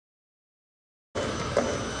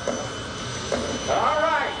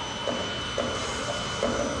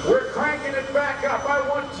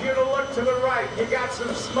you to look to the right. You got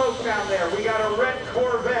some smoke down there. We got a red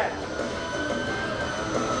Corvette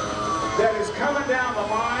that is coming down the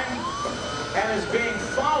line and is being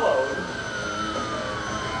followed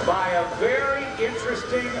by a very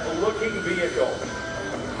interesting looking vehicle.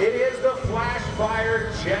 It is the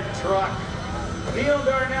flash-fired jet truck. Neal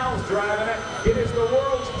Darnell's driving it. It is the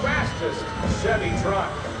world's fastest Chevy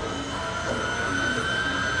truck.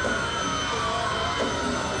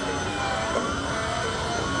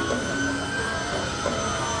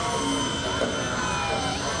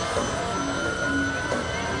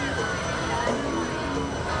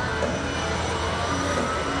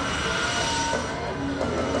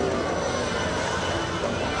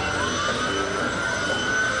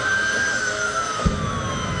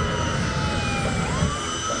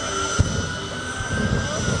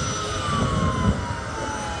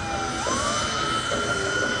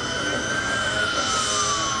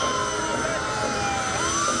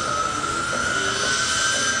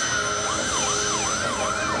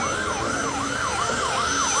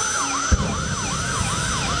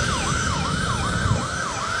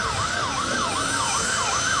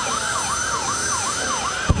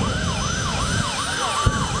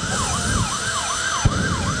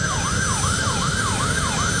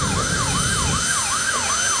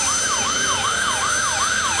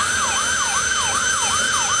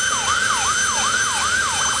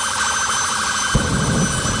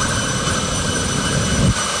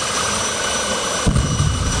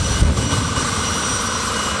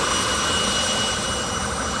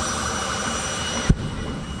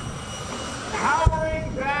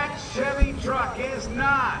 Is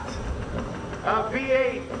not a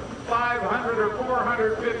V8 500 or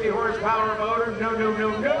 450 horsepower motor. No, no,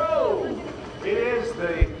 no, no. It is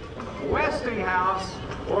the Westinghouse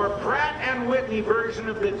or Pratt & Whitney version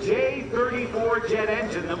of the J-34 jet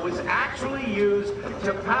engine that was actually used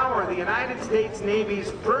to power the United States Navy's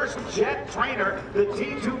first jet trainer, the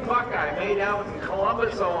T-2 Buckeye, made out in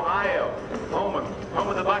Columbus, Ohio, home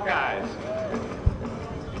of the Buckeyes.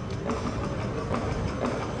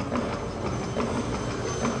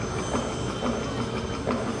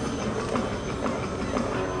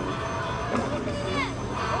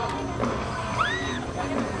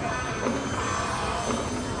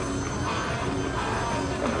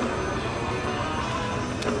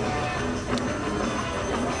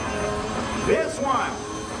 This one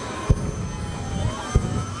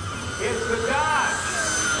is the Dodge,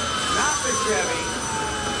 not the Chevy.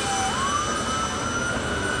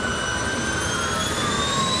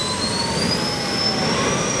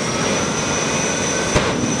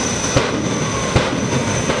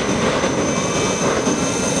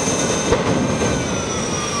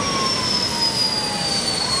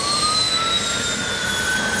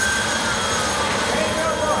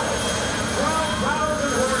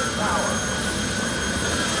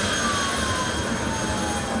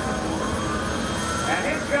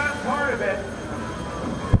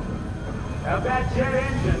 Of that jet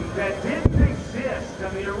engine that didn't exist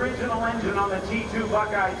in the original engine on the T-2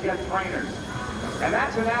 Buckeye jet trainers. And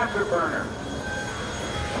that's an afterburner.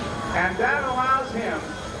 And that allows him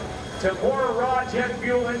to pour raw jet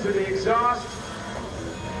fuel into the exhaust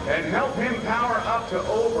and help him power up to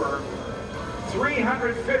over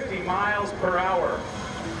 350 miles per hour.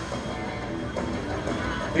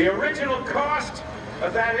 The original cost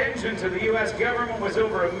of that engine to the U.S. government was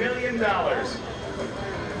over $1 million.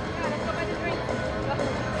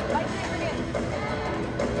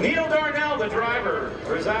 Neal Darnell, the driver,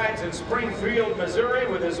 resides in Springfield, Missouri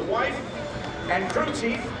with his wife and crew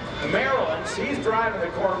chief, Marilyn. She's driving the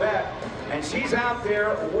Corvette, and she's out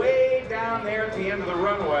there, way down there at the end of the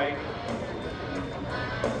runway,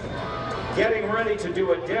 getting ready to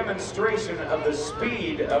do a demonstration of the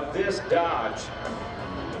speed of this Dodge.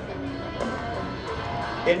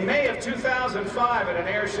 In May of 2005 at an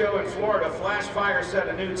air show in Florida, Flash Fire set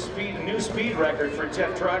a new speed record for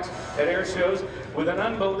jet trucks at air shows with an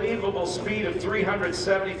unbelievable speed of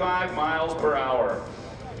 375 miles per hour.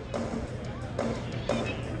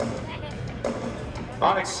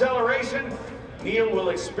 On acceleration, Neal will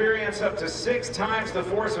experience up to 6 times the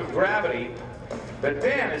force of gravity, but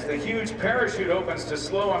then as the huge parachute opens to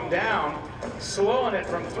slow him down, slowing it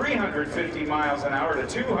from 350 miles an hour to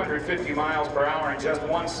 250 miles per hour in just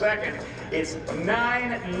 1 second, it's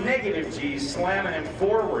 9 negative G's slamming him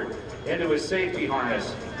forward into his safety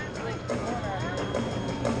harness.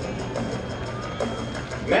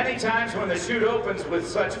 Many times when the chute opens with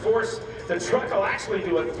such force, the truck will actually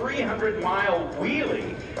do a 300-mile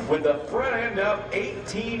wheelie with the front end up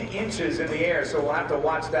 18 inches in the air, so we'll have to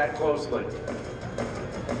watch that closely.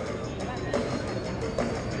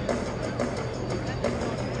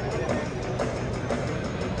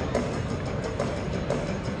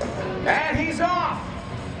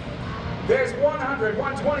 There's 100,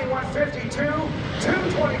 120, 152,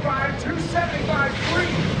 225, 275,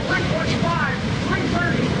 325,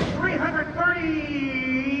 330,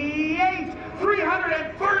 338,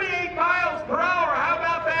 338 miles per hour. How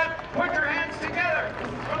about that? Put your hands together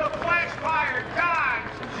for the flash-fired Dodge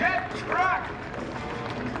jet truck.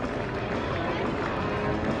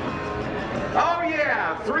 Oh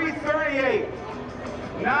yeah, 338.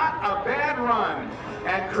 Not a bad run.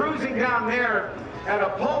 And cruising down there at a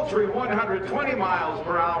paltry 120 miles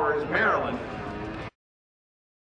per hour is Maryland.